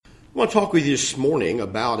I want to talk with you this morning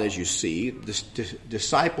about, as you see, this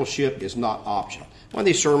discipleship is not optional. One of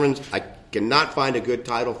these sermons, I cannot find a good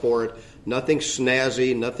title for it. Nothing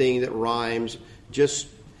snazzy, nothing that rhymes, just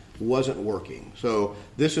wasn't working. So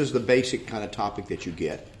this is the basic kind of topic that you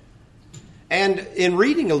get. And in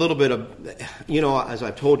reading a little bit of, as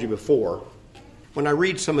I've told you before, when I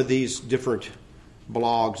read some of these different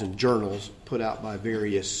blogs and journals put out by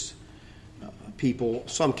various people,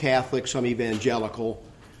 some Catholic, some evangelical,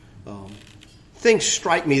 things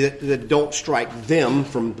strike me that don't strike them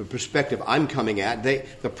from the perspective I'm coming at.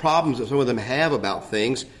 The problems that some of them have about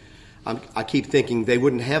things, I keep thinking they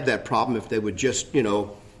wouldn't have that problem if they would just,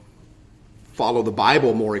 follow the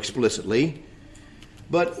Bible more explicitly.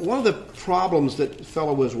 But one of the problems that the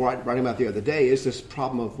fellow was writing about the other day is this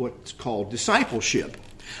problem of what's called discipleship.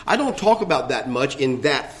 I don't talk about that much in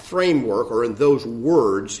that framework or in those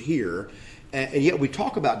words here, and yet we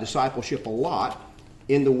talk about discipleship a lot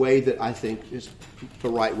in the way that I think is the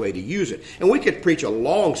right way to use it. And we could preach a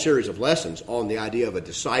long series of lessons on the idea of a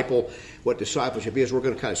disciple, what discipleship is. We're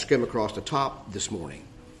going to kind of skim across the top this morning.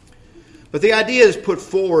 But the idea is put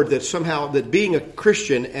forward that somehow that being a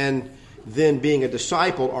Christian and then being a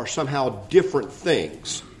disciple are somehow different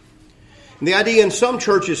things. And the idea in some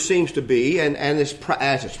churches seems to be, and as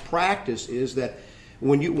its practice, is that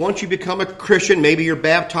once you become a Christian, maybe you're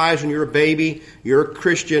baptized when you're a baby, you're a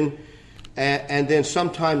Christian, and then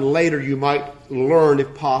sometime later you might learn,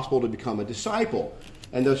 if possible, to become a disciple.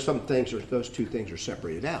 And those two things are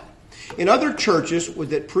separated out. In other churches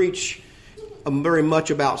that preach very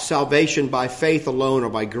much about salvation by faith alone or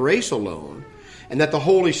by grace alone, and that the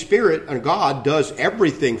Holy Spirit and God does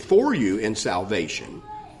everything for you in salvation,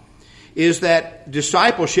 is that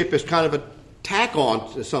discipleship is kind of a tack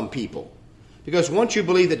on to some people. Because once you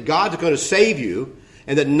believe that God's going to save you,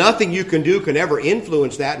 and that nothing you can do can ever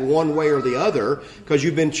influence that one way or the other, because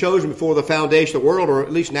you've been chosen before the foundation of the world, or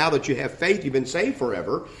at least now that you have faith, you've been saved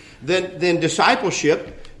forever, then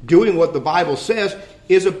discipleship, doing what the Bible says,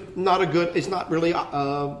 is not really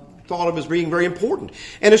thought of as being very important.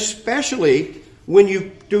 And especially when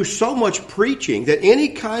you do so much preaching that any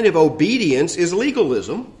kind of obedience is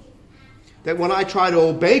legalism, that when I try to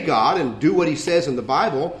obey God and do what He says in the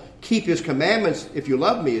Bible, keep His commandments, if you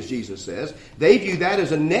love me, as Jesus says, they view that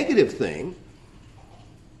as a negative thing,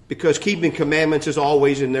 because keeping commandments is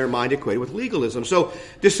always in their mind equated with legalism. So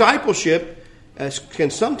discipleship can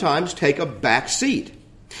sometimes take a back seat.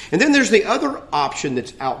 And then there's the other option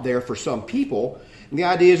that's out there for some people, and the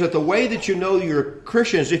idea is that the way that you know you're a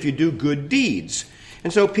Christian is if you do good deeds.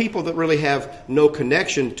 And so people that really have no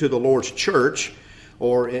connection to the Lord's church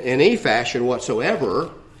or in any fashion whatsoever,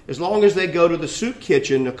 as long as they go to the soup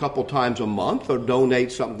kitchen a couple times a month or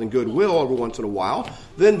donate something goodwill every once in a while,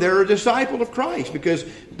 then they're a disciple of Christ, because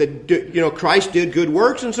Christ did good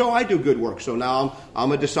works, and so I do good works. So now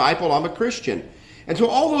I'm a disciple, I'm a Christian. And so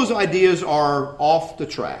all those ideas are off the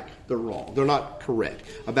track. They're wrong. They're not correct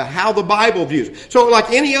about how the Bible views it. So like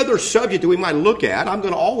any other subject that we might look at, I'm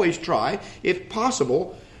going to always try, if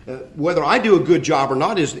possible, whether I do a good job or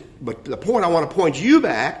not but the point I want to point you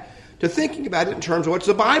back to thinking about it in terms of what's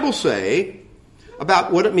the Bible say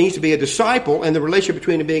about what it means to be a disciple and the relationship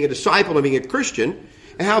between being a disciple and being a Christian,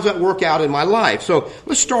 and how does that work out in my life. So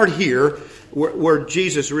let's start here where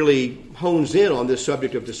Jesus really hones in on this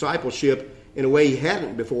subject of discipleship in a way He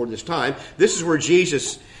hadn't before this time. This is where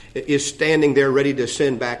Jesus is standing there ready to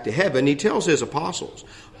ascend back to heaven. He tells His apostles.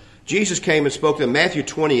 Jesus came and spoke to them, Matthew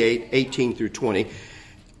 28, 18 through 20.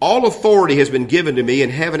 All authority has been given to me in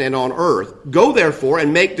heaven and on earth. Go therefore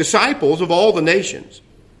and make disciples of all the nations.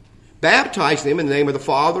 Baptize them in the name of the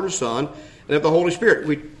Father, the Son, and of the Holy Spirit.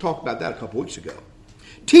 We talked about that a couple weeks ago.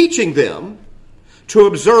 Teaching them to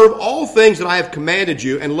observe all things that I have commanded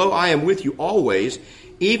you, and lo, I am with you always,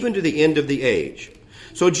 even to the end of the age.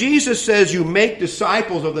 So Jesus says you make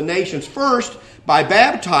disciples of the nations first by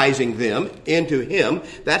baptizing them into Him.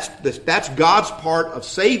 That's God's part of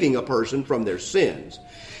saving a person from their sins.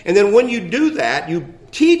 And then when you do that, you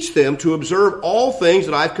teach them to observe all things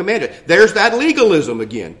that I've commanded. There's that legalism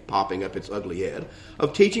again, popping up its ugly head,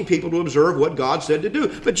 of teaching people to observe what God said to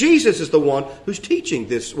do. But Jesus is the one who's teaching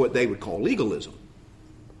this, what they would call legalism,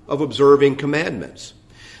 of observing commandments.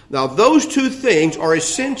 Now, those two things are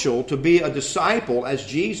essential to be a disciple as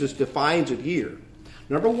Jesus defines it here.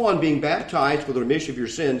 Number one, being baptized for the remission of your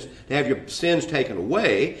sins, to have your sins taken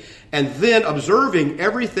away, and then observing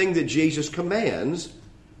everything that Jesus commands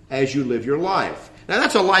as you live your life. Now,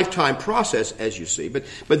 that's a lifetime process, as you see, but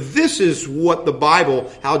this is what the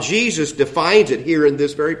Bible, how Jesus defines it here in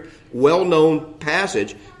this very well-known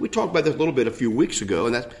passage. We talked about this a little bit a few weeks ago,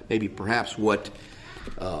 and that's maybe perhaps what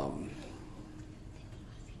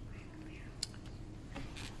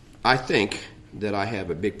I think that I have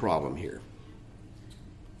a big problem here.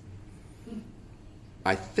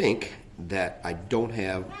 I think that I don't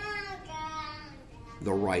have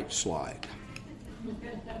the right slide.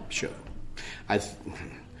 Sure.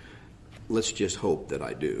 Let's just hope that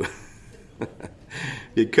I do.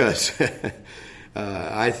 Because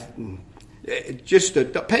pay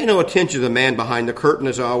no attention to the man behind the curtain,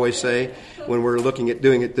 as I always say, when we're looking at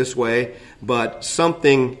doing it this way. But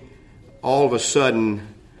something, all of a sudden,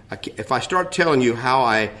 if I start telling you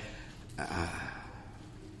how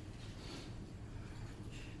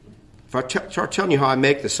if I start telling you how I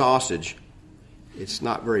make the sausage, it's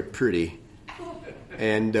not very pretty.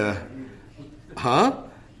 And,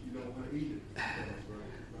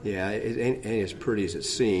 Yeah, it ain't as pretty as it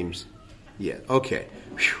seems yet. Okay.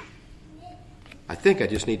 Whew. I think I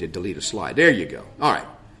just need to delete a slide. There you go. All right.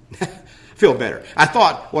 Feel better. I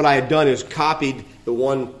thought what I had done is copied the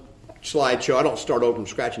one slideshow. I don't start over from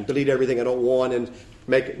scratch and delete everything I don't want and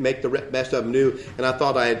make the best of them new. And I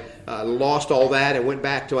thought I had lost all that and went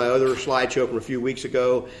back to my other slideshow from a few weeks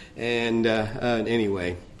ago. And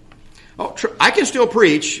anyway, I can still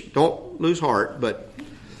preach. Don't lose heart, but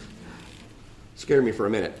scare me for a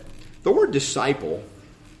minute. The word disciple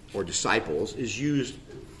or disciples is used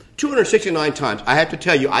 269 times. I have to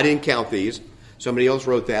tell you, I didn't count these. Somebody else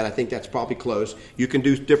wrote that. I think that's probably close. You can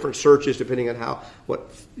do different searches depending on what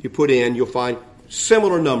you put in. You'll find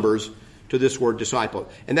similar numbers to this word disciple,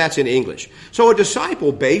 and that's in English. So a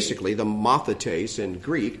disciple, basically, the mathetes in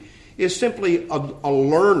Greek, is simply a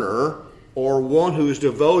learner or one who is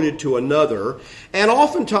devoted to another, and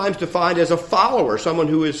oftentimes defined as a follower, someone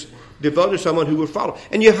who is devoted to someone who would follow.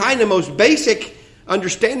 And you find the most basic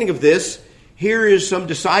understanding of this. Here is some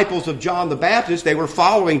disciples of John the Baptist. They were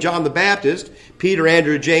following John the Baptist, Peter,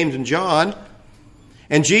 Andrew, James, and John.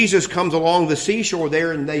 And Jesus comes along the seashore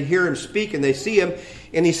there, and they hear him speak, and they see him,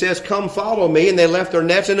 and he says, "Come follow me." And they left their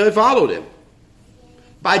nets, and they followed him.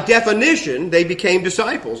 By definition, they became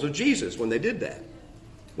disciples of Jesus when they did that,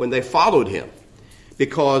 when they followed him,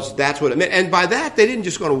 because that's what it meant. And by that, they didn't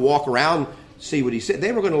just going to walk around, see what he said.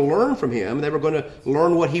 They were going to learn from him. They were going to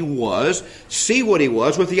learn what he was, see what he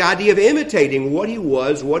was, with the idea of imitating what he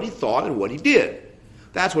was, what he thought, and what he did.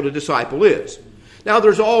 That's what a disciple is. Now,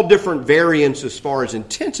 there's all different variants as far as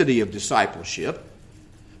intensity of discipleship,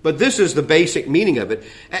 but this is the basic meaning of it.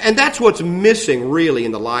 And that's what's missing, really,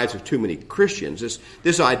 in the lives of too many Christians, is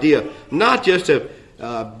this idea not just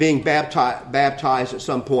of being baptized at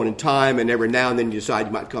some point in time, and every now and then you decide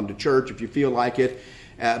you might come to church if you feel like it,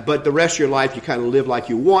 but the rest of your life you kind of live like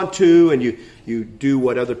you want to, and you do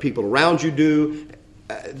what other people around you do.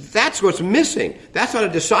 That's what's missing. That's not a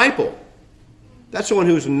disciple. That's someone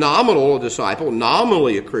who's nominal a disciple,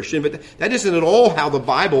 nominally a Christian, but that isn't at all how the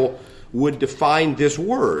Bible would define this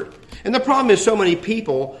word. And the problem is so many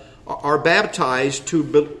people are baptized to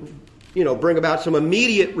bring about some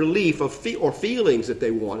immediate relief of or feelings that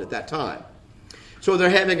they want at that time. So they're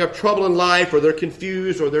having a trouble in life, or they're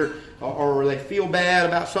confused, or they feel bad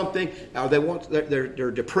about something, or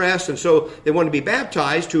they're depressed, and so they want to be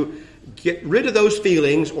baptized to get rid of those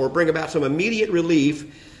feelings or bring about some immediate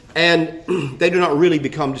relief, and they do not really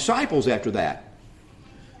become disciples after that.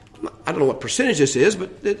 I don't know what percentage this is, but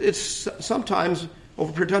it's sometimes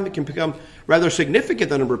over a period of time it can become rather significant,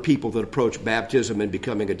 the number of people that approach baptism and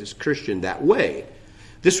becoming a Christian that way.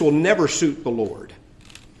 This will never suit the Lord.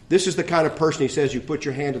 This is the kind of person, he says, you put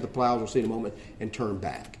your hand to the plow, we'll see in a moment, and turn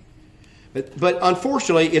back. But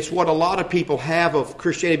unfortunately, it's what a lot of people have of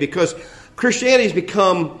Christianity, because Christianity has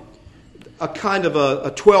become a kind of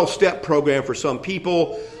a 12-step program for some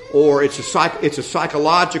people, or it's a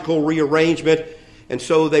psychological rearrangement, and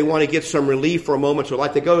so they want to get some relief for a moment. So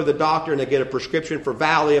like they go to the doctor and they get a prescription for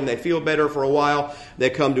Valium, they feel better for a while, they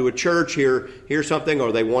come to a church, hear something,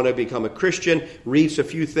 or they want to become a Christian, reads a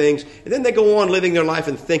few things, and then they go on living their life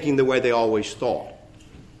and thinking the way they always thought.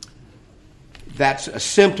 That's a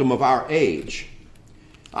symptom of our age.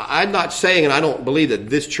 I'm not saying, and I don't believe that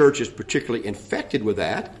this church is particularly infected with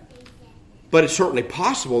that, but it's certainly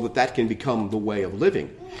possible that can become the way of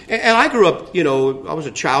living. And I grew up, I was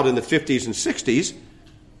a child in the 50s and 60s.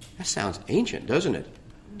 That sounds ancient, doesn't it?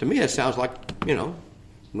 To me, that sounds like,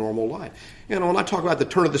 normal life. When I talk about the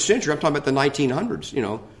turn of the century, I'm talking about the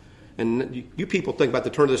 1900s, And you people think about the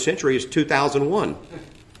turn of the century as 2001.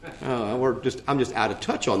 I'm just out of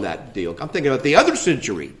touch on that deal. I'm thinking about the other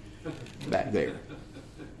century back there.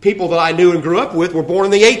 People that I knew and grew up with were born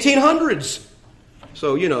in the 1800s.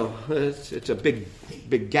 So, it's a big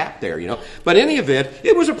gap there, But in any event,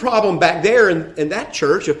 it was a problem back there in that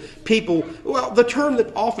church of people. Well, the term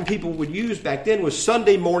that often people would use back then was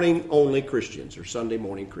Sunday morning only Christians or Sunday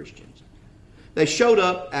morning Christians. They showed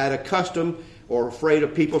up at a custom or afraid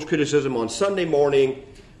of people's criticism on Sunday morning,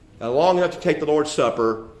 long enough to take the Lord's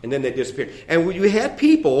Supper, and then they disappeared. And we had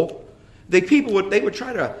people, they would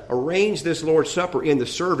try to arrange this Lord's Supper in the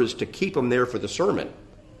service to keep them there for the sermon.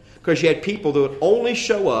 Because you had people that would only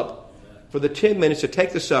show up for the 10 minutes to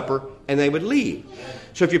take the supper, and they would leave.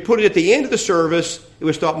 So if you put it at the end of the service, it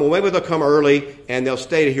was thought, well, maybe they'll come early, and they'll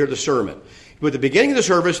stay to hear the sermon. But at the beginning of the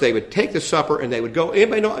service, they would take the supper, and they would go.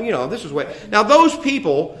 Anybody know, this is what. Now, those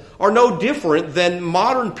people are no different than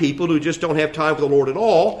modern people who just don't have time for the Lord at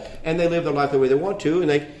all, and they live their life the way they want to, and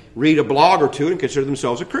they read a blog or two and consider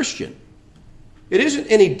themselves a Christian. It isn't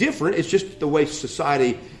any different. It's just the way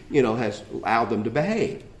society, has allowed them to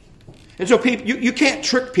behave. And so people, you can't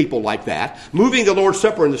trick people like that. Moving the Lord's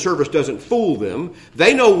Supper in the service doesn't fool them.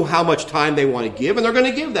 They know how much time they want to give, and they're going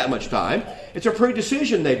to give that much time. It's a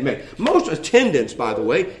pre-decision they've made. Most attendance, by the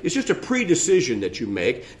way, is just a pre-decision that you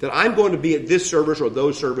make, that I'm going to be at this service or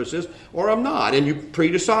those services, or I'm not, and you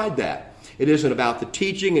pre-decide that. It isn't about the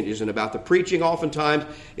teaching. It isn't about the preaching oftentimes.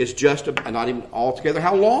 It's just, not even altogether,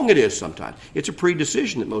 how long it is sometimes. It's a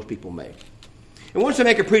pre-decision that most people make. And once they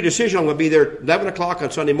make a pre-decision, I'm going to be there at 11 o'clock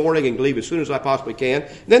on Sunday morning and leave as soon as I possibly can,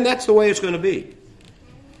 then that's the way it's going to be.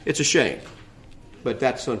 It's a shame. But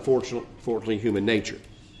that's unfortunately human nature.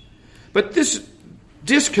 But this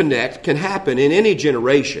disconnect can happen in any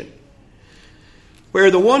generation,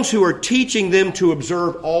 where the ones who are teaching them to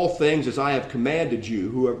observe all things as I have commanded you,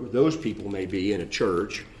 whoever those people may be in a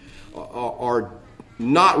church, are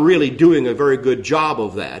not really doing a very good job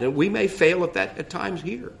of that. And we may fail at that at times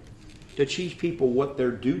here, to teach people what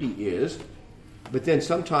their duty is. But then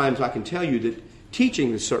sometimes I can tell you that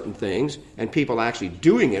teaching certain things and people actually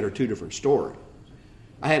doing it are two different stories.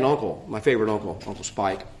 I had an uncle, my favorite uncle, Uncle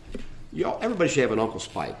Spike. Everybody should have an Uncle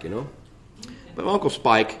Spike, But Uncle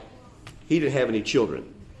Spike, he didn't have any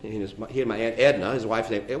children. He had my Aunt Edna, his wife's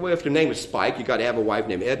name. Well, if your name is Spike, you've got to have a wife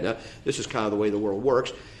named Edna. This is kind of the way the world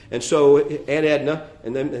works. And so Aunt Edna,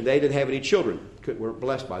 and they didn't have any children. Weren't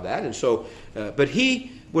blessed by that. And so, but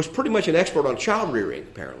he was pretty much an expert on child rearing,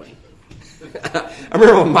 apparently. I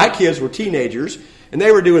remember when my kids were teenagers, and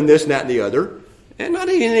they were doing this and that and the other, and not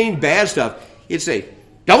any bad stuff. He'd say,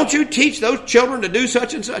 "Don't you teach those children to do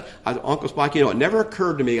such and such?" Uncle Spike, it never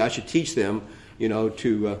occurred to me I should teach them,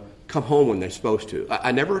 to come home when they're supposed to.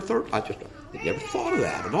 I never thought of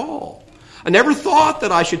that at all. I never thought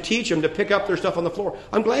that I should teach them to pick up their stuff on the floor.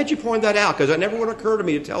 I'm glad you pointed that out, because it never would occur to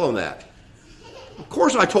me to tell them that. Of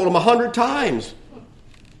course, I told them 100 times.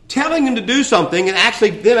 Telling them to do something and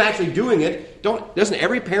them actually doing it, doesn't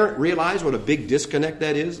every parent realize what a big disconnect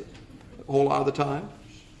that is a whole lot of the time?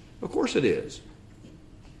 Of course it is.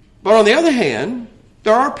 But on the other hand,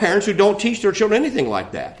 there are parents who don't teach their children anything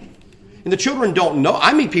like that. And the children don't know.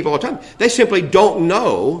 I meet people all the time. They simply don't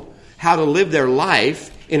know how to live their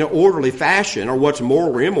life in an orderly fashion, or what's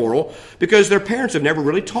moral or immoral, because their parents have never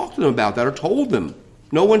really talked to them about that or told them.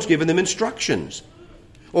 No one's given them instructions.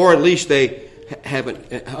 Or at least they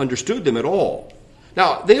haven't understood them at all.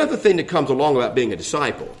 Now, the other thing that comes along about being a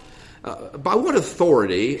disciple, by what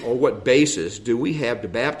authority or what basis do we have to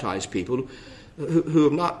baptize people who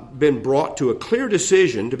have not been brought to a clear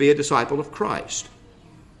decision to be a disciple of Christ?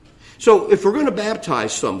 So if we're going to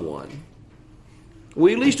baptize someone,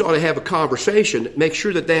 we at least ought to have a conversation, make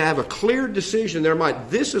sure that they have a clear decision in their mind.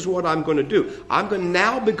 This is what I'm going to do. I'm going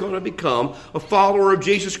to become a follower of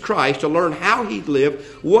Jesus Christ, to learn how he lived,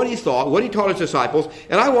 what he thought, what he taught his disciples,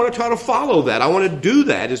 and I want to try to follow that. I want to do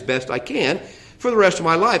that as best I can for the rest of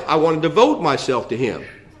my life. I want to devote myself to him.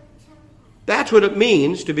 That's what it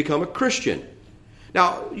means to become a Christian.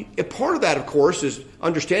 Now, a part of that, of course, is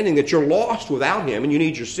understanding that you're lost without him and you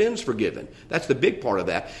need your sins forgiven. That's the big part of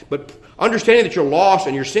that. But understanding that you're lost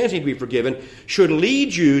and your sins need to be forgiven should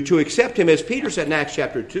lead you to accept him, as Peter said in Acts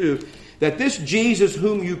chapter 2, that this Jesus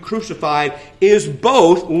whom you crucified is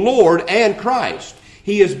both Lord and Christ.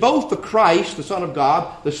 He is both the Christ, the Son of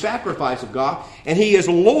God, the sacrifice of God, and he is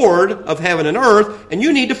Lord of heaven and earth, and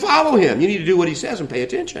you need to follow him. You need to do what he says and pay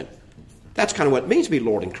attention. That's kind of what it means to be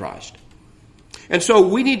Lord in Christ. And so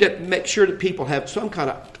we need to make sure that people have some kind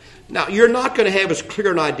of... Now, you're not going to have as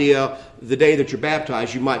clear an idea the day that you're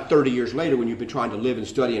baptized. You might 30 years later, when you've been trying to live and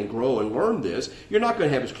study and grow and learn this, you're not going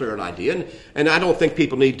to have as clear an idea. And I don't think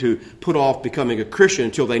people need to put off becoming a Christian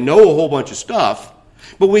until they know a whole bunch of stuff.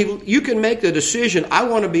 But you can make the decision, I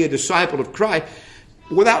want to be a disciple of Christ,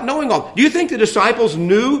 without knowing all. Do you think the disciples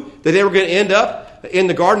knew that they were going to end up in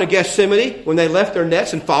the Garden of Gethsemane when they left their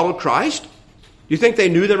nets and followed Christ? Do you think they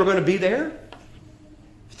knew they were going to be there?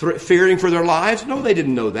 Fearing for their lives? No, they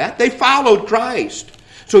didn't know that. They followed Christ.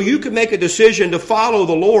 So you can make a decision to follow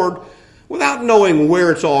the Lord without knowing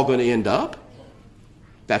where it's all going to end up.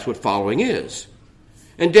 That's what following is.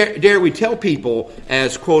 And dare we tell people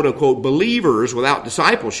as quote-unquote believers without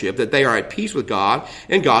discipleship that they are at peace with God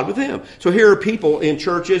and God with them. So here are people in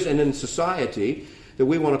churches and in society that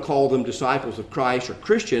we want to call them disciples of Christ or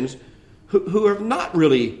Christians who have not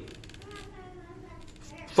really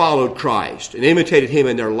followed Christ and imitated Him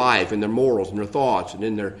in their life, in their morals, in their thoughts, and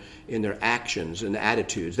in their actions and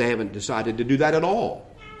attitudes. They haven't decided to do that at all.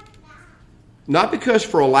 Not because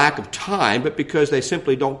for a lack of time, but because they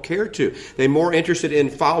simply don't care to. They're more interested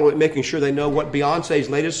in following, making sure they know what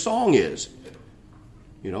Beyonce's latest song is.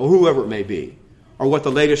 Whoever it may be. Or what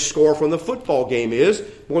the latest score from the football game is,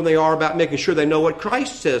 more than they are about making sure they know what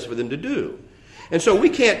Christ says for them to do. And so we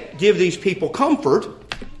can't give these people comfort,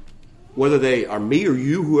 whether they are me or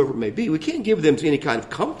you, whoever it may be. We can't give them any kind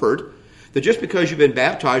of comfort that just because you've been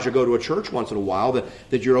baptized or go to a church once in a while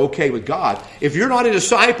that you're okay with God. If you're not a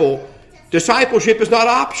disciple, discipleship is not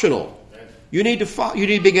optional. You need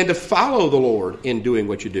to begin to follow the Lord in doing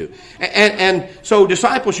what you do. And so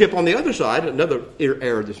discipleship on the other side, another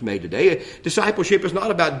error that's made today, discipleship is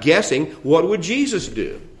not about guessing what would Jesus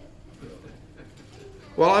do.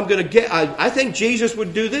 Well, I think Jesus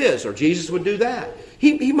would do this or Jesus would do that.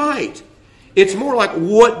 He might. It's more like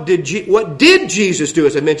what did Jesus do,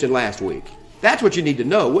 as I mentioned last week. That's what you need to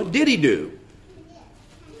know. What did He do?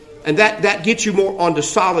 And that gets you more onto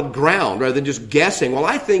solid ground rather than just guessing, well,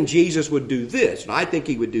 I think Jesus would do this, and I think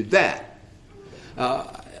He would do that.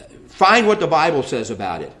 Find what the Bible says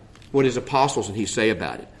about it, what His apostles and He say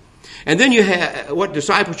about it. And then you have what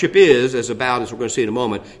discipleship is about, as we're going to see in a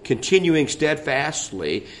moment, continuing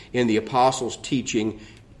steadfastly in the apostles' teaching,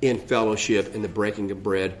 in fellowship, in the breaking of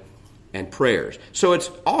bread and prayers. So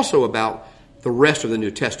it's also about the rest of the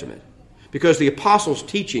New Testament. Because the apostles'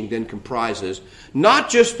 teaching then comprises not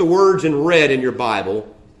just the words in red in your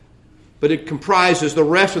Bible, but it comprises the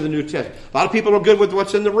rest of the New Testament. A lot of people are good with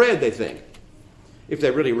what's in the red, they think. If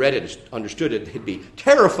they really read it and understood it, they'd be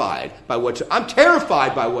terrified by I'm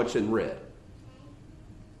terrified by what's in red.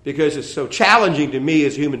 Because it's so challenging to me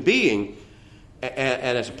as a human being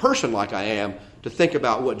and as a person like I am to think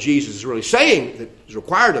about what Jesus is really saying that is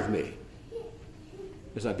required of me.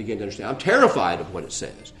 As I begin to understand, I'm terrified of what it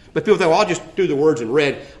says. But people think, well, I'll just do the words in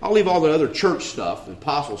red. I'll leave all the other church stuff, the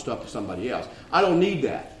apostle stuff, to somebody else. I don't need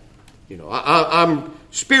that. I'm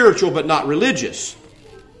spiritual but not religious.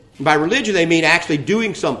 And by religion, they mean actually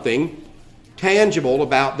doing something tangible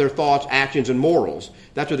about their thoughts, actions, and morals.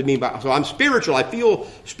 That's what they mean by. So I'm spiritual. I feel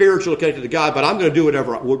spiritual connected to God, but I'm going to do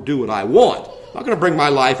what I want. I'm not going to bring my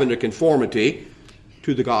life into conformity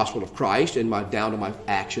to the gospel of Christ and down to my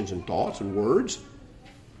actions and thoughts and words.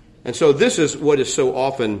 And so this is what is so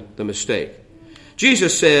often the mistake.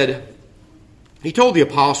 Jesus said, He told the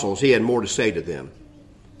apostles He had more to say to them.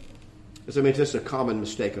 This is a common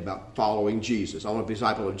mistake about following Jesus. I want to be a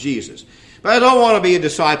disciple of Jesus. But I don't want to be a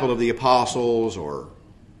disciple of the apostles or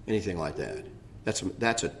anything like that.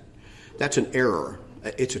 That's an error.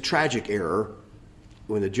 It's a tragic error.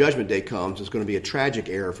 When the judgment day comes, it's going to be a tragic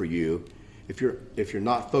error for you if you're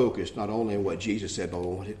not focused not only on what Jesus said, but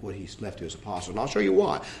on what He's left to His apostles. And I'll show you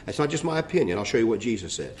why. That's not just my opinion. I'll show you what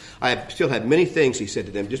Jesus said. I still have many things He said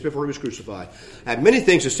to them just before He was crucified. I have many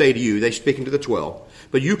things to say to you, they speaking to the 12,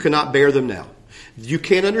 but you cannot bear them now. You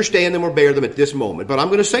can't understand them or bear them at this moment, but I'm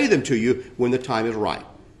going to say them to you when the time is right.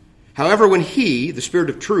 However, when He, the Spirit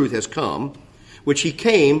of truth, has come, which He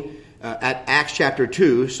came at Acts chapter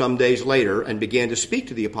 2 some days later and began to speak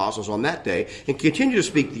to the apostles on that day and continue to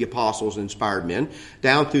speak to the apostles and inspired men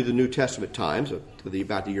down through the New Testament times,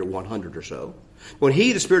 about the year 100 or so. When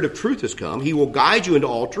He, the Spirit of truth, has come, He will guide you into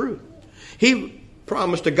all truth. He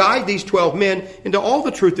promised to guide these 12 men into all the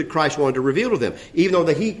truth that Christ wanted to reveal to them, even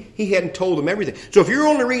though he hadn't told them everything. So if you're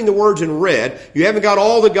only reading the words in red, you haven't got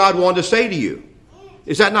all that God wanted to say to you.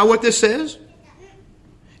 Is that not what this says?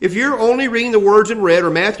 If you're only reading the words in red, or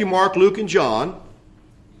Matthew, Mark, Luke, and John,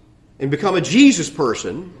 and become a Jesus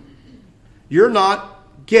person, you're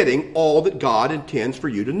not getting all that God intends for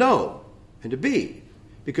you to know and to be.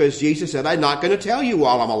 Because Jesus said, I'm not going to tell you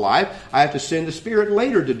while I'm alive. I have to send the Spirit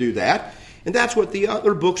later to do that. And that's what the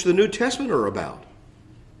other books of the New Testament are about.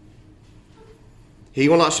 He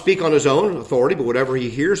will not speak on His own authority, but whatever He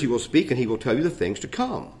hears, He will speak, and He will tell you the things to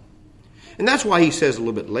come. And that's why He says a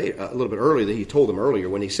little bit earlier that He told them earlier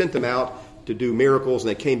when He sent them out to do miracles, and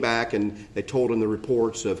they came back and they told Him the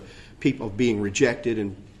reports of people being rejected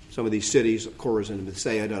in some of these cities, Chorazin and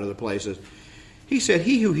Bethsaida and other places. He said,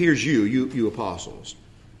 "He who hears you apostles,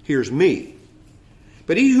 hears me.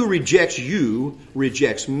 But he who rejects you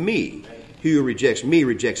rejects me. He who rejects me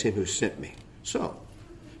rejects Him who sent me." So,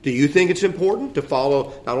 Do you think it's important to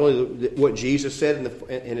follow not only what Jesus said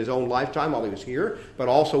in his own lifetime while he was here, but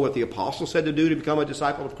also what the apostles said to do to become a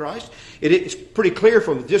disciple of Christ? It's pretty clear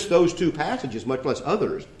from just those two passages, much less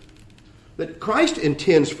others, that Christ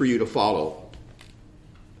intends for you to follow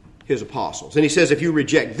his apostles. And he says if you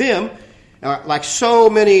reject them, like so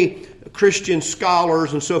many Christian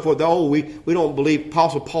scholars and so forth, we don't believe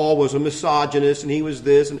Apostle Paul was a misogynist and he was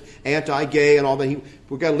this and anti-gay and all that.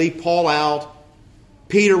 We've got to leave Paul out.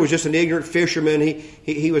 Peter was just an ignorant fisherman.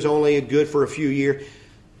 He was only good for a few years.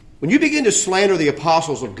 When you begin to slander the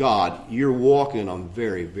apostles of God, you're walking on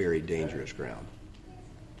very, very dangerous ground.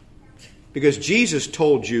 Because Jesus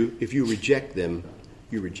told you, if you reject them,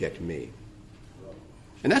 you reject me.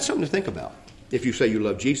 And that's something to think about if you say you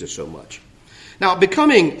love Jesus so much. Now,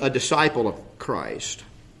 becoming a disciple of Christ,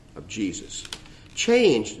 of Jesus,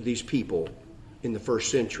 changed these people in the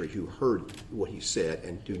first century who heard what he said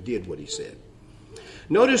and who did what he said.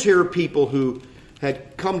 Notice here people who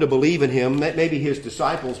had come to believe in him. Maybe his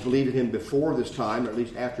disciples believed in him before this time, or at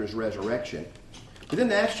least after his resurrection. But then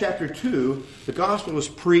in Acts chapter 2, the gospel was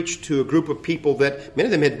preached to a group of people that many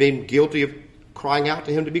of them had been guilty of crying out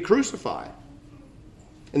to him to be crucified.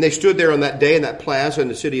 And they stood there on that day in that plaza in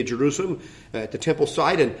the city of Jerusalem at the temple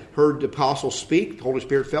site and heard the apostles speak. The Holy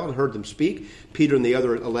Spirit fell and heard them speak, Peter and the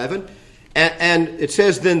other 11. And it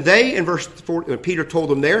says, then they, in verse 4, Peter told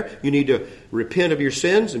them there, you need to repent of your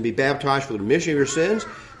sins and be baptized for the remission of your sins,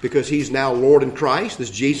 because he's now Lord in Christ, this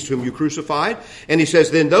Jesus whom you crucified. And he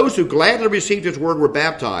says, then those who gladly received his word were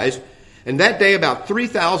baptized, and that day about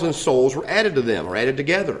 3,000 souls were added to them, or added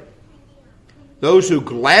together. Those who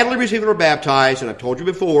gladly received it were baptized, and I've told you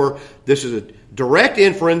before, this is a direct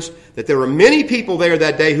inference that there were many people there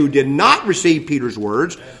that day who did not receive Peter's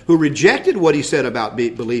words, who rejected what he said about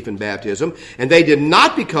belief in baptism, and they did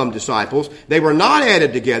not become disciples. They were not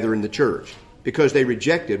added together in the church because they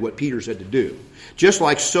rejected what Peter said to do. Just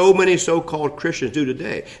like so many so-called Christians do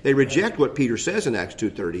today. They reject what Peter says in Acts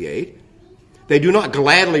 2:38. They do not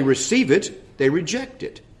gladly receive it, they reject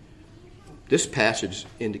it. This passage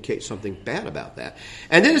indicates something bad about that.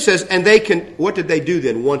 And then it says, what did they do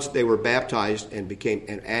then once they were baptized and became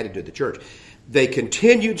and added to the church? They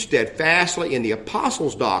continued steadfastly in the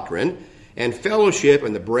apostles' doctrine and fellowship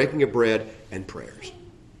and the breaking of bread and prayers.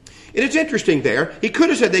 And it's interesting there. He could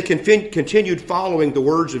have said they continued following the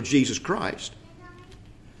words of Jesus Christ.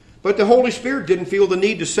 But the Holy Spirit didn't feel the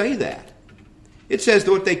need to say that. It says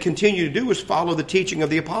that what they continue to do is follow the teaching of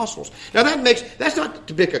the apostles. Now that's not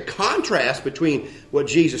to make a contrast between what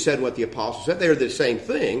Jesus said and what the apostles said. They're the same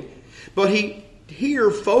thing. But he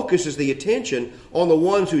here focuses the attention on the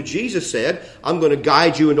ones who Jesus said, I'm going to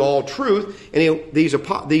guide you into all truth. And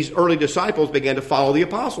these early disciples began to follow the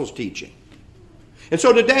apostles' teaching. And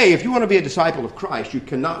so today, if you want to be a disciple of Christ, you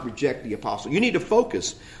cannot reject the apostles. You need to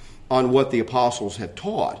focus on what the apostles have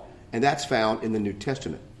taught. And that's found in the New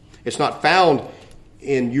Testament. It's not found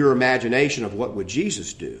in your imagination of what would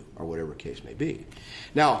Jesus do, or whatever case may be.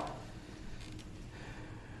 Now,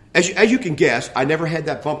 as you can guess, I never had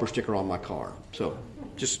that bumper sticker on my car. So,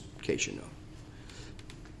 just in case you know.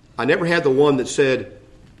 I never had the one that said,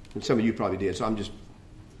 and some of you probably did, so I'm just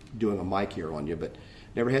doing a mic here on you, but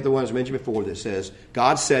never had the one as mentioned before that says,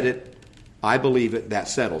 God said it, I believe it, that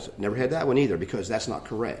settles it. Never had that one either, because that's not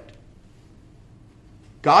correct.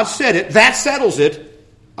 God said it, that settles it,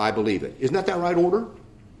 I believe it. Isn't that right order?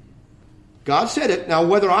 God said it. Now,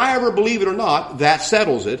 whether I ever believe it or not, that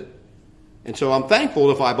settles it. And so I'm thankful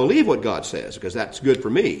if I believe what God says, because that's good for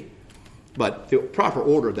me. But the proper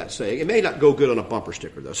order of that saying, it may not go good on a bumper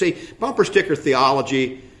sticker, though. See, bumper sticker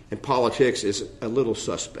theology and politics is a little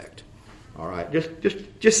suspect. All right?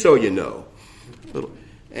 Just so you know.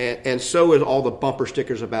 And so is all the bumper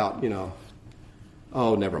stickers about,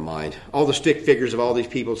 oh, never mind. All the stick figures of all these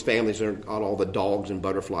people's families are on all the dogs and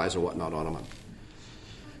butterflies and whatnot on them.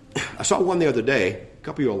 I saw one the other day. A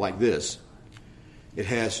couple of you will like this. It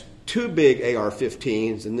has two big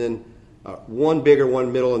AR-15s and then one bigger,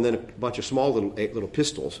 one middle, and then a bunch of small little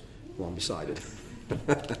pistols along beside it.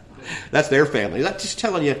 That's their family. That's just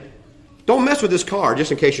telling you, don't mess with this car,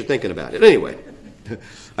 just in case you're thinking about it. Anyway,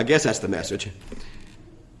 I guess that's the message.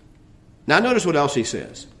 Now notice what else he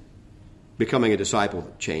says. Becoming a disciple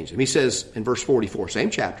changed him. He says in verse 44, same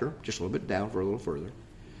chapter, just a little bit down for a little further.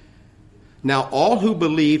 Now all who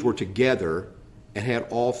believed were together and had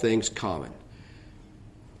all things common.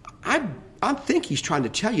 I think he's trying to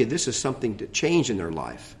tell you this is something that changed in their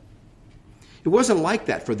life. It wasn't like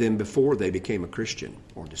that for them before they became a Christian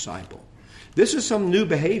or disciple. This is some new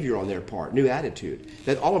behavior on their part, new attitude,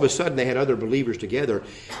 that all of a sudden they had other believers together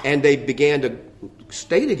and they began to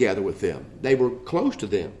stay together with them. They were close to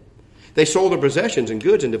them. They sold their possessions and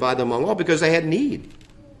goods and divided them among all because they had need.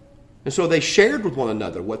 And so they shared with one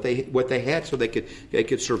another what they had so they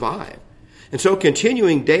could survive. And so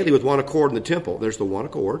continuing daily with one accord in the temple, there's the one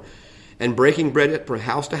accord, and breaking bread from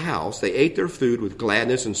house to house, they ate their food with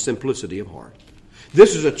gladness and simplicity of heart.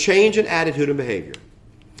 This is a change in attitude and behavior.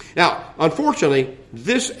 Now, unfortunately,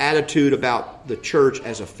 this attitude about the church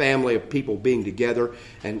as a family of people being together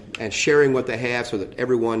and sharing what they have so that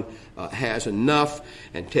everyone has enough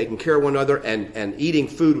and taking care of one another and eating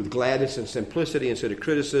food with gladness and simplicity instead of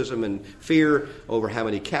criticism and fear over how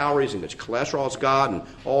many calories and much cholesterol it's got and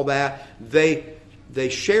all that, they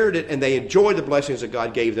shared it and they enjoyed the blessings that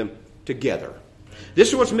God gave them together. This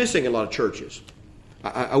is what's missing in a lot of churches.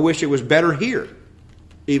 I wish it was better here.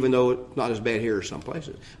 Even though it's not as bad here as some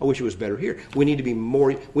places. I wish it was better here. We need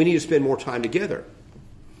to spend more time together.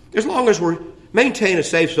 As long as we maintain a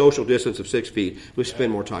safe social distance of 6 feet, we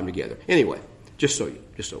spend more time together. Anyway, I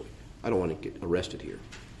don't want to get arrested here.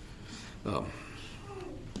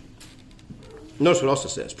 Notice what else it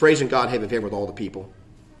says. Praising God, having favor with all the people.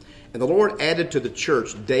 And the Lord added to the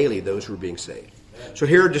church daily those who were being saved. So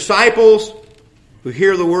here are disciples who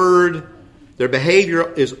hear the word. Their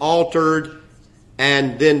behavior is altered.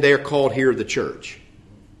 And then they're called here the church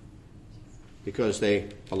because they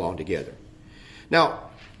belong together.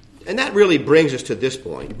 Now, and that really brings us to this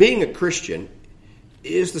point. Being a Christian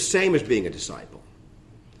is the same as being a disciple.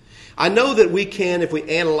 I know that we can, if we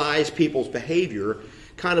analyze people's behavior,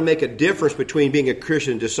 kind of make a difference between being a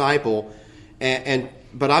Christian and disciple.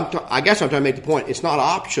 But I guess I'm trying to make the point. It's not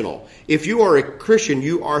optional. If you are a Christian,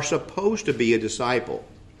 you are supposed to be a disciple.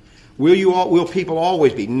 Will people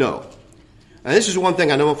always be? No. And this is one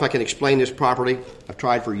thing I know if I can explain this properly. I've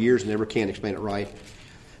tried for years and never can explain it right.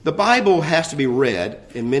 The Bible has to be read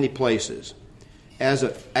in many places as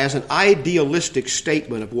an idealistic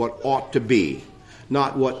statement of what ought to be,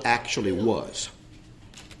 not what actually was.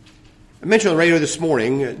 I mentioned on the radio this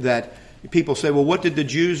morning that people say, well, what did the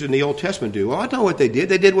Jews in the Old Testament do? Well, I know what they did.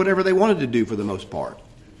 They did whatever they wanted to do for the most part.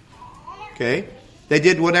 Okay? They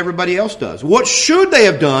did what everybody else does. What should they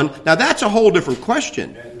have done? Now, that's a whole different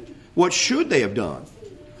question. What should they have done?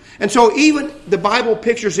 And so even the Bible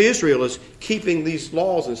pictures Israel as keeping these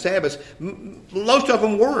laws and Sabbaths. Most of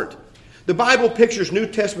them weren't. The Bible pictures New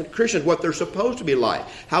Testament Christians, what they're supposed to be like,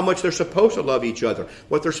 how much they're supposed to love each other,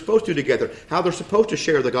 what they're supposed to do together, how they're supposed to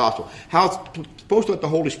share the gospel, how they're supposed to let the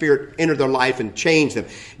Holy Spirit enter their life and change them.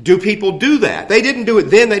 Do people do that? They didn't do it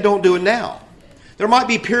then, they don't do it now. There might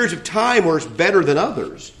be periods of time where it's better than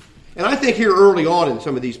others. And I think here early on in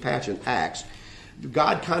some of these passion acts,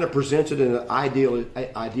 God kind of presented an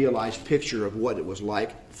idealized picture of what it was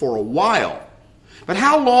like for a while. But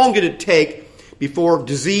how long did it take before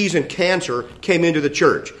disease and cancer came into the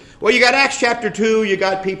church? Well, you got Acts chapter 2, you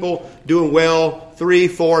got people doing well. 3,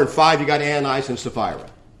 4, and 5, you got Ananias and Sapphira.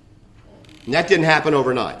 And that didn't happen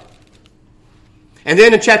overnight. And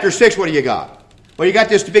then in chapter 6, what do you got? Well, you got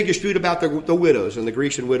this big dispute about the widows and the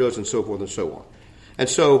Grecian widows and so forth and so on. And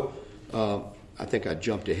so, I think I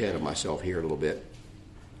jumped ahead of myself here a little bit.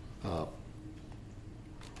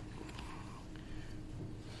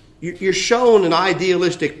 You're shown an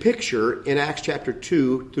idealistic picture in Acts chapter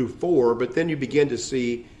 2 through 4, but then you begin to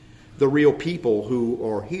see the real people who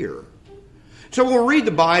are here. So when we read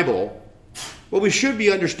the Bible, what we should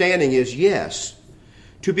be understanding is, yes,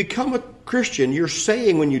 to become a Christian, you're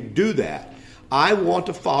saying when you do that, I want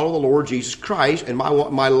to follow the Lord Jesus Christ, and I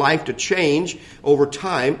want my life to change over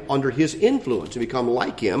time under His influence and become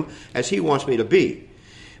like Him as He wants me to be.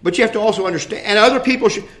 But you have to also understand, and other people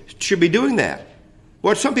should be doing that.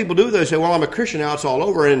 What some people do, they say, well, I'm a Christian now, it's all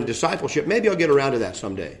over, and discipleship, maybe I'll get around to that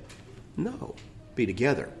someday. No, be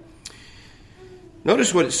together.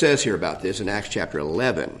 Notice what it says here about this in Acts chapter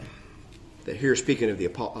 11. That here, speaking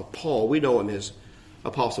of Paul, we know him as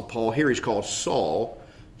Apostle Paul. Here he's called Saul.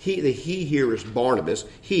 The he here is Barnabas.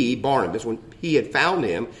 Barnabas, when he had found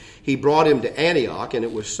him, he brought him to Antioch, and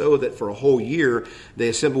it was so that for a whole year they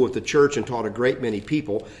assembled with the church and taught a great many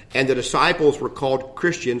people, and the disciples were called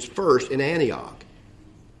Christians first in Antioch.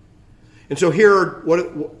 And so here,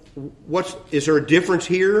 is there a difference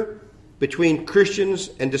here between Christians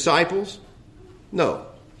and disciples? No.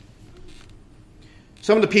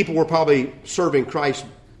 Some of the people were probably serving Christ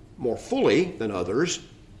more fully than others.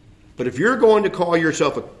 But if you're going to call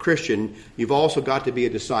yourself a Christian, you've also got to be a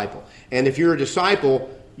disciple. And if you're a disciple,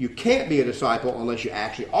 you can't be a disciple unless you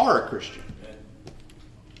actually are a Christian.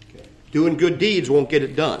 Okay. Doing good deeds won't get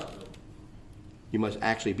it done. You must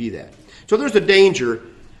actually be that. So there's a danger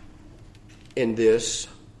in this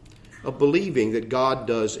of believing that God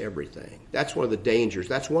does everything. That's one of the dangers.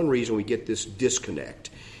 That's one reason we get this disconnect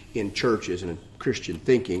in churches and in Christian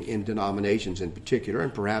thinking, in denominations in particular,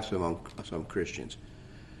 and perhaps among some Christians.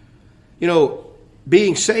 You know,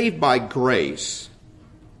 being saved by grace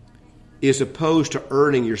is opposed to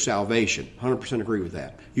earning your salvation. 100% agree with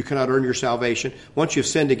that. You cannot earn your salvation. Once you've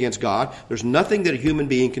sinned against God, there's nothing that a human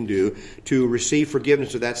being can do to receive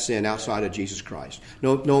forgiveness of that sin outside of Jesus Christ.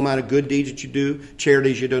 No amount of good deeds that you do,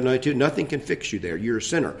 charities you donate to, nothing can fix you there. You're a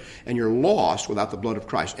sinner, and you're lost without the blood of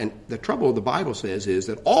Christ. And the trouble the Bible says is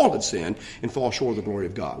that all have sinned and fall short of the glory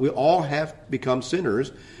of God. We all have become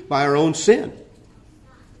sinners by our own sin.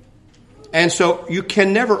 And so you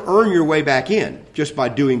can never earn your way back in just by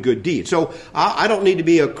doing good deeds. So I don't need to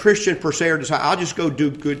be a Christian per se or decide, I'll just go do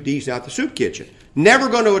good deeds out the soup kitchen. Never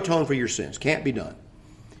going to atone for your sins. Can't be done.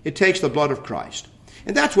 It takes the blood of Christ.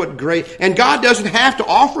 And that's what grace, and God doesn't have to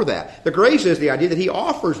offer that. The grace is the idea that He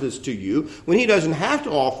offers this to you when He doesn't have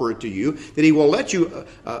to offer it to you, that He will let you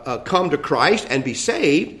come to Christ and be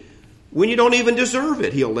saved when you don't even deserve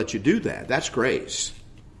it. He'll let you do that. That's grace.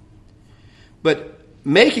 But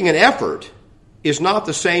making an effort is not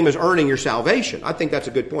the same as earning your salvation. I think that's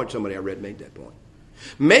a good point. Somebody I read made that point.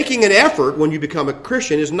 Making an effort when you become a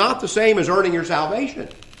Christian is not the same as earning your salvation.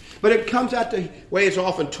 But it comes out the way it's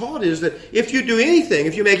often taught is that if you do anything,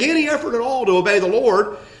 if you make any effort at all to obey the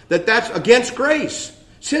Lord, that's against grace.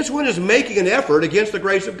 Since when is making an effort against the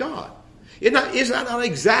grace of God? Is that not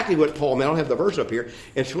exactly what Paul meant? I don't have the verse up here.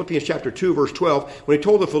 In Philippians chapter 2, verse 12, when he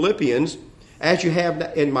told the Philippians, as you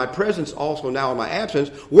have in my presence, also now in my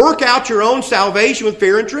absence, work out your own salvation with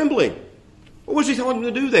fear and trembling. What was he telling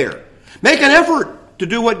them to do there? Make an effort to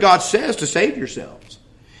do what God says to save yourselves.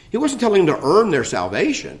 He wasn't telling them to earn their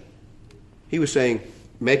salvation. He was saying,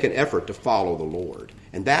 make an effort to follow the Lord.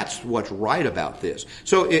 And that's what's right about this.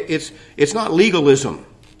 So it's not legalism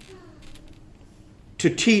to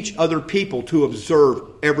teach other people to observe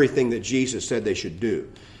everything that Jesus said they should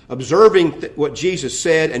do. Observing what Jesus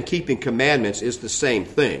said and keeping commandments is the same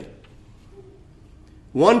thing.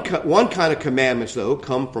 One kind of commandments, though,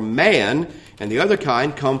 come from man, and the other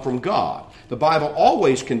kind come from God. The Bible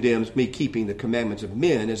always condemns me keeping the commandments of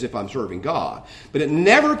men as if I'm serving God. But it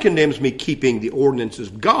never condemns me keeping the ordinances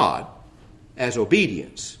of God as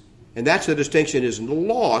obedience. And that's the distinction is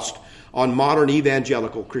lost on modern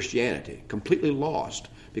evangelical Christianity. Completely lost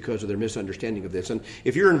because of their misunderstanding of this. And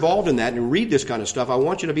if you're involved in that and read this kind of stuff, I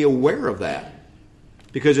want you to be aware of that.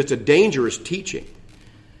 Because it's a dangerous teaching.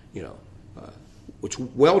 Which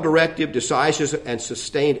well-directed, decisive, and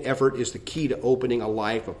sustained effort is the key to opening a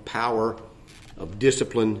life of power, of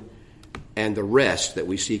discipline, and the rest that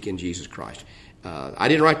we seek in Jesus Christ. I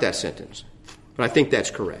didn't write that sentence, but I think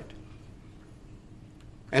that's correct.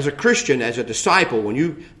 As a Christian, as a disciple, when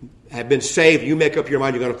you have been saved, you make up your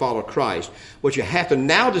mind you're going to follow Christ. What you have to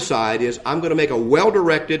now decide is, I'm going to make a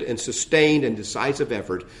well-directed and sustained and decisive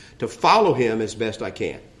effort to follow Him as best I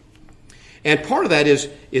can. And part of that is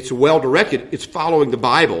it's well-directed. It's following the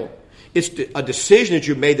Bible. It's a decision that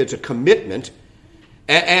you've made that's a commitment.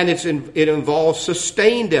 And it involves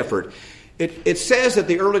sustained effort. It says that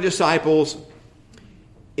the early disciples,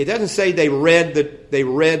 it doesn't say they read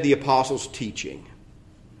the apostles' teaching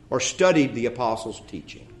or studied the apostles'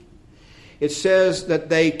 teaching. It says that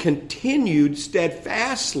they continued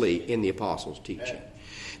steadfastly in the apostles' teaching.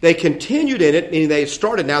 They continued in it, meaning they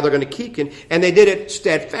started, now they're going to keep it, and they did it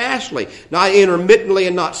steadfastly, not intermittently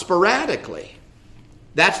and not sporadically.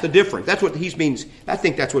 That's the difference. That's what he means. I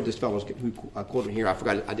think that's what this fellow's quoting here. I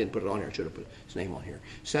forgot, I didn't put it on here. I should have put his name on here.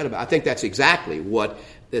 I think that's exactly what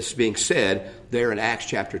is being said there in Acts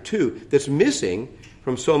chapter 2 that's missing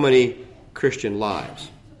from so many Christian lives.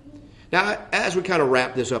 Now, as we kind of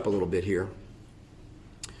wrap this up a little bit here,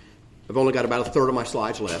 I've only got about a third of my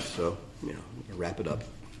slides left, so, I'll wrap it up.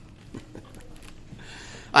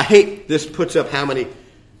 I hate this puts up how many.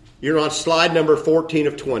 You're on slide number 14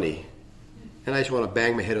 of 20. And I just want to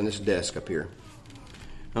bang my head on this desk up here.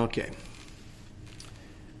 Okay.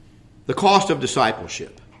 The cost of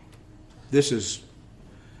discipleship. This is,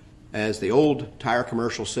 as the old tire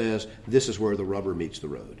commercial says, this is where the rubber meets the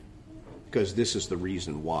road. Because this is the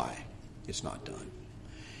reason why it's not done.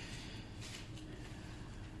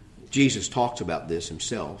 Jesus talks about this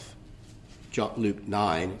himself. Luke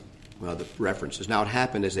 9, the references. Now it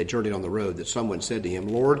happened as they journeyed on the road that someone said to him,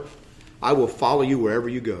 Lord, I will follow you wherever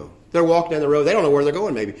you go. They're walking down the road. They don't know where they're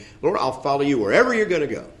going maybe. Lord, I'll follow you wherever you're going to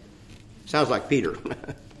go. Sounds like Peter.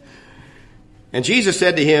 And Jesus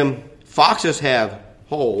said to him, foxes have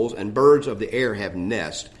holes and birds of the air have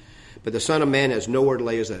nests, but the Son of Man has nowhere to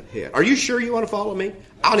lay his head. Are you sure you want to follow me?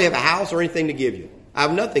 I don't have a house or anything to give you. I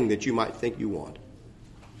have nothing that you might think you want.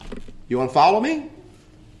 You want to follow me?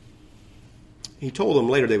 He told them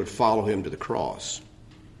later they would follow him to the cross.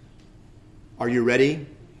 Are you ready,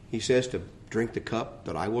 he says, to drink the cup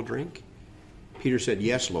that I will drink? Peter said,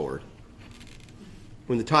 yes, Lord.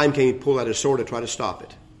 When the time came, he pulled out his sword to try to stop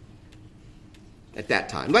it. At that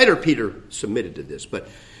time. Later, Peter submitted to this. But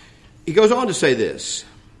he goes on to say this.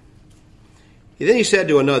 Then he said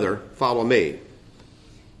to another, follow me.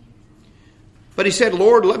 But he said,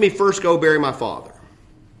 Lord, let me first go bury my father.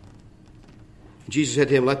 Jesus said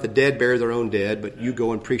to him, let the dead bury their own dead, but you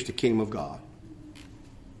go and preach the kingdom of God.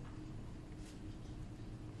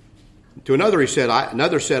 To another he said,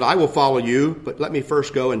 I will follow you, but let me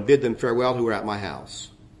first go and bid them farewell who are at my house.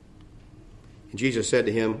 And Jesus said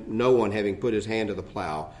to him, no one having put his hand to the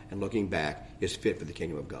plow and looking back is fit for the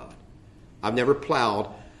kingdom of God. I've never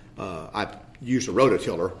plowed. I've used a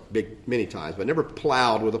rototiller many times, but never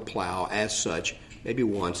plowed with a plow as such, maybe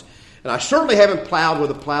once. And I certainly haven't plowed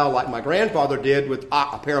with a plow like my grandfather did with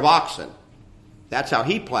a pair of oxen. That's how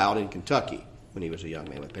he plowed in Kentucky when he was a young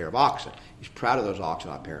man, with a pair of oxen. He's proud of those oxen,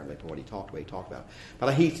 apparently, for what he talked about.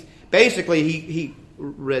 But he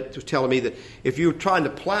was telling me that if you're trying to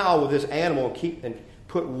plow with this animal and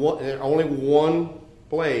put only one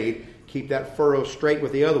blade, keep that furrow straight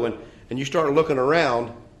with the other one, and you start looking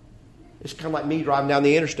around, it's kind of like me driving down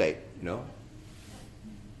the interstate, you know.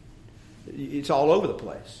 It's all over the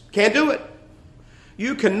place. Can't do it.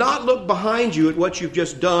 You cannot look behind you at what you've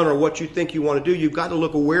just done or what you think you want to do. You've got to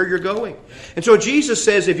look at where you're going. And so Jesus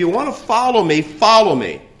says, if you want to follow me, follow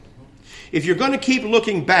me. If you're going to keep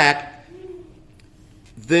looking back,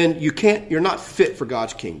 then you're not fit for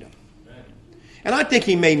God's kingdom. And I think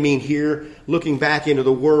he may mean here looking back into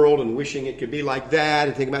the world and wishing it could be like that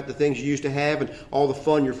and thinking about the things you used to have and all the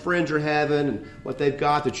fun your friends are having and what they've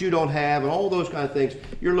got that you don't have and all those kind of things.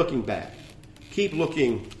 You're looking back. Keep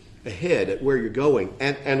looking ahead at where you're going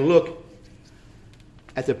and look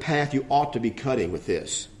at the path you ought to be cutting with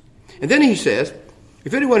this. And then he says,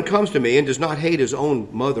 if anyone comes to me and does not hate his own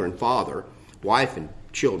mother and father, wife and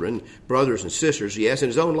children, brothers and sisters, yes, in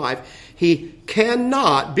his own life, he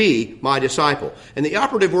cannot be my disciple. And the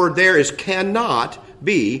operative word there is cannot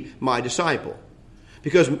be my disciple.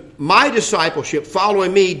 Because my discipleship,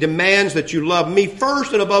 following me, demands that you love me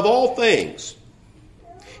first and above all things.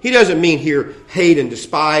 He doesn't mean here hate and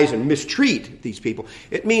despise and mistreat these people.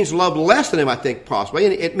 It means love less than them, I think, possibly.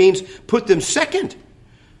 And it means put them second.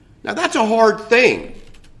 Now, that's a hard thing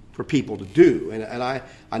for people to do. And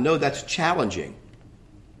I know that's challenging.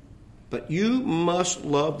 But you must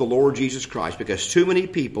love the Lord Jesus Christ because too many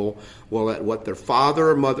people will let what their father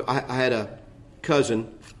or mother... I had a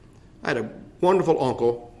cousin. I had a wonderful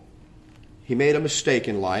uncle. He made a mistake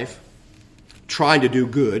in life, trying to do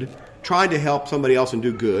good, trying to help somebody else and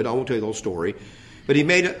do good. I won't tell you the whole story. But he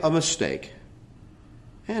made a mistake.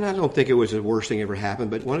 And I don't think it was the worst thing ever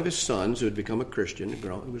happened, but one of his sons, who had become a Christian,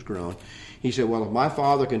 who was grown, he said, well, if my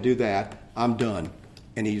father can do that, I'm done.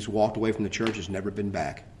 And he just walked away from the church, has never been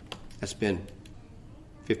back. That's been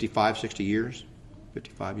 55, 60 years,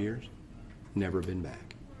 55 years, never been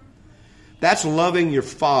back. That's loving your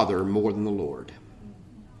father more than the Lord.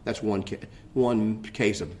 That's one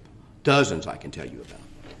case of dozens I can tell you about.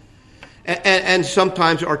 And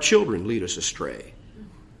sometimes our children lead us astray,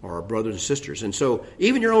 or our brothers and sisters. And so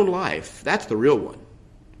even your own life, that's the real one.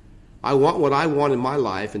 I want what I want in my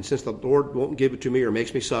life, and since the Lord won't give it to me or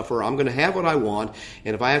makes me suffer, I'm going to have what I want.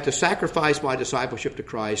 And if I have to sacrifice my discipleship to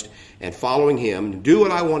Christ and following him, do what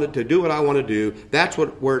I want to do, that's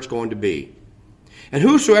where it's going to be. And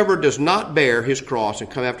whosoever does not bear his cross and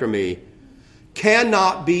come after me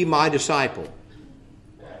cannot be my disciple.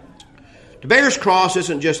 To bear his cross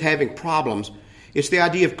isn't just having problems. It's the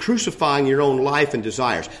idea of crucifying your own life and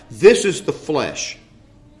desires. This is the flesh.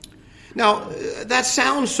 Now, that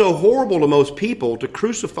sounds so horrible to most people, to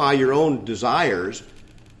crucify your own desires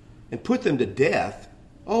and put them to death.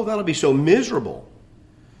 Oh, that'll be so miserable.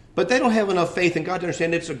 But they don't have enough faith in God to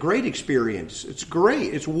understand it's a great experience. It's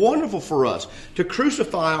great. It's wonderful for us to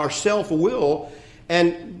crucify our self-will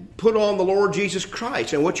and put on the Lord Jesus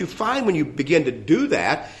Christ. And what you find when you begin to do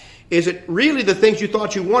that is that really the things you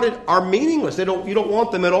thought you wanted are meaningless. You don't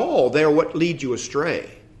want them at all. They're what lead you astray.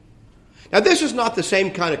 Now, this is not the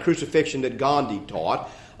same kind of crucifixion that Gandhi taught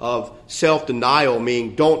of self-denial,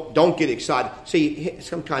 meaning don't get excited. See,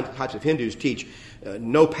 some types of Hindus teach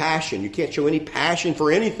no passion. You can't show any passion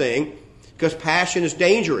for anything because passion is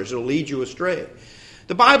dangerous. It'll lead you astray.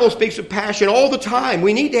 The Bible speaks of passion all the time.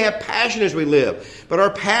 We need to have passion as we live, but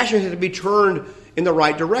our passion has to be turned in the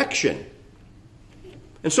right direction.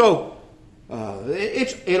 And so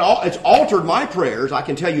it's altered my prayers, I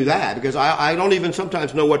can tell you that, because I don't even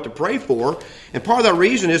sometimes know what to pray for. And part of that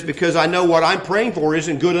reason is because I know what I'm praying for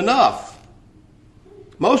isn't good enough.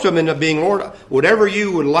 Most of them end up being, Lord, whatever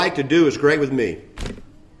you would like to do is great with me.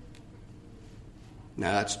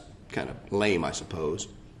 Now, that's kind of lame, I suppose.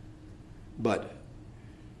 But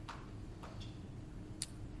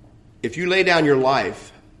if you lay down your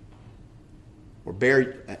life or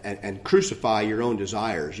bear and crucify your own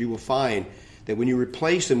desires, you will find that when you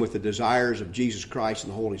replace them with the desires of Jesus Christ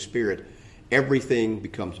and the Holy Spirit, everything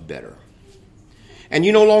becomes better. And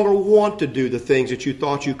you no longer want to do the things that you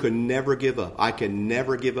thought you could never give up. I can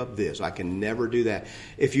never give up this. I can never do that.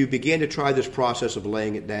 If you begin to try this process of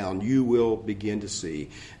laying it down, you will begin to see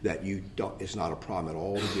that it's not a problem at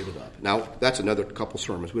all to give it up. Now, that's another couple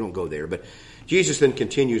sermons. We don't go there. But Jesus then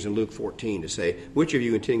continues in Luke 14 to say, which of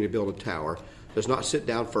you intending to build a tower does not sit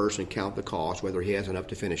down first and count the cost, whether he has enough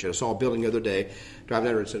to finish it? I saw a building the other day, driving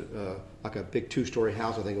down there, it's like a big 2-story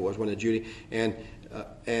house, I think it was, one of Judy, and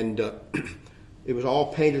it was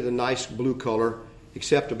all painted a nice blue color,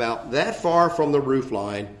 except about that far from the roof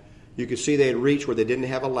line, you could see they had reached where they didn't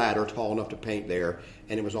have a ladder tall enough to paint there,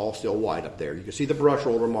 and it was all still white up there. You could see the brush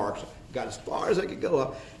roller marks, got as far as they could go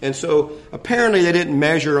up. And so apparently they didn't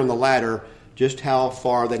measure on the ladder just how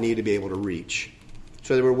far they needed to be able to reach.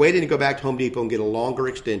 So they were waiting to go back to Home Depot and get a longer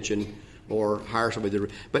extension or hire somebody to,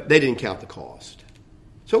 but they didn't count the cost.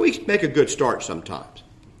 So we make a good start sometimes.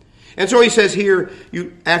 And so he says here,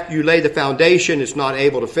 after you lay the foundation, it's not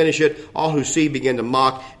able to finish it. All who see begin to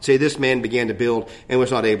mock, say, this man began to build and was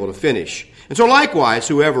not able to finish. And so likewise,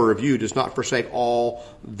 whoever of you does not forsake all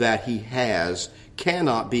that he has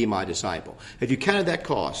cannot be my disciple. Have you counted that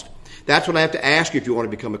cost? That's what I have to ask you if you want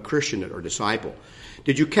to become a Christian or disciple.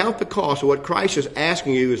 Did you count the cost? So what Christ is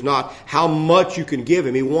asking you is not how much you can give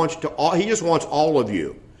him. He just wants all of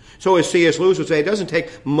you. So as C.S. Lewis would say, it doesn't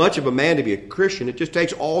take much of a man to be a Christian. It just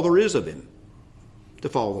takes all there is of him to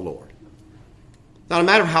follow the Lord. Now, no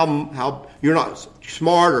matter how you're not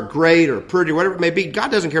smart or great or pretty or whatever it may be,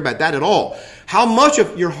 God doesn't care about that at all. How much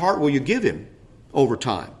of your heart will you give him over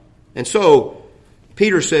time? And so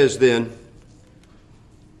Peter says then,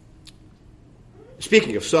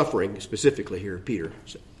 speaking of suffering specifically here,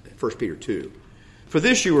 1 Peter 2, for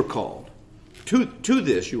this you were called. To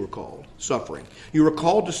this you were called, suffering. You were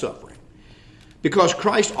called to suffering. Because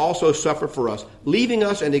Christ also suffered for us, leaving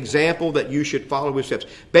us an example that you should follow his steps.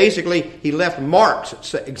 Basically, he left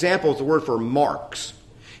marks. Example is the word for marks.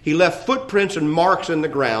 He left footprints and marks in the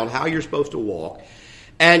ground, how you're supposed to walk.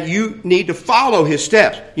 And you need to follow his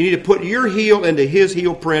steps. You need to put your heel into his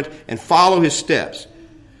heel print and follow his steps.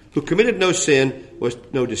 Who committed no sin,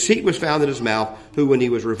 no deceit was found in his mouth, who when he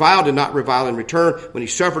was reviled did not revile in return, when he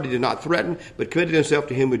suffered he did not threaten, but committed himself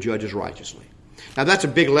to him who judges righteously. Now that's a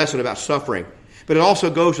big lesson about suffering, but it also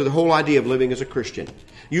goes to the whole idea of living as a Christian.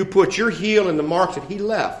 You put your heel in the marks that he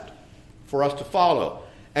left for us to follow.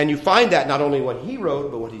 And you find that not only what he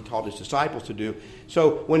wrote, but what he taught his disciples to do.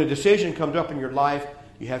 So when a decision comes up in your life,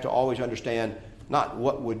 you have to always understand not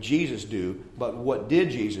what would Jesus do, but what did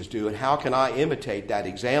Jesus do, and how can I imitate that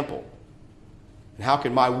example? And how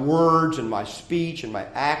can my words and my speech and my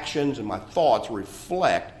actions and my thoughts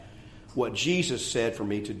reflect what Jesus said for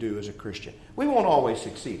me to do as a Christian? We won't always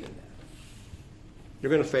succeed in that.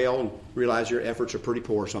 You're going to fail and realize your efforts are pretty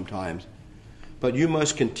poor sometimes. But you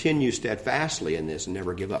must continue steadfastly in this and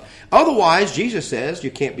never give up. Otherwise, Jesus says,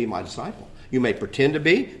 you can't be my disciple. You may pretend to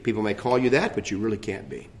be. People may call you that, but you really can't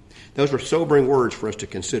be. Those were sobering words for us to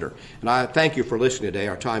consider. And I thank you for listening today.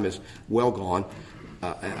 Our time is well gone.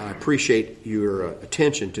 And I appreciate your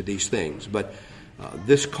attention to these things. But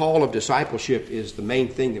this call of discipleship is the main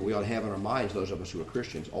thing that we ought to have in our minds, those of us who are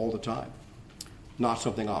Christians, all the time. Not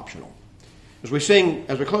something optional. As we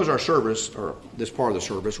close our service, or this part of the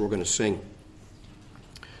service, we're going to sing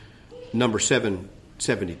number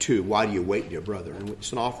 772, Why Do You Wait, Dear Brother? And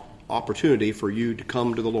it's an opportunity for you to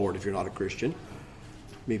come to the Lord if you're not a Christian.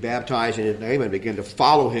 Be baptized in his name and begin to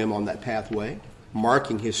follow him on that pathway,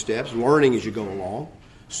 marking his steps, learning as you go along,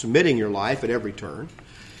 submitting your life at every turn.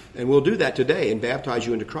 And we'll do that today and baptize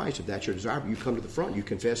you into Christ if that's your desire. You come to the front, you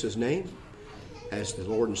confess his name as the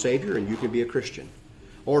Lord and Savior, and you can be a Christian.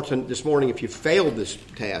 Or this morning, if you failed this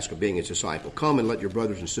task of being his disciple, come and let your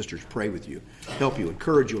brothers and sisters pray with you, help you,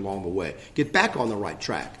 encourage you along the way. Get back on the right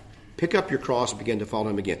track. Pick up your cross and begin to follow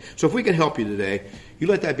him again. So if we can help you today, you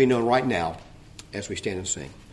let that be known right now as we stand and sing.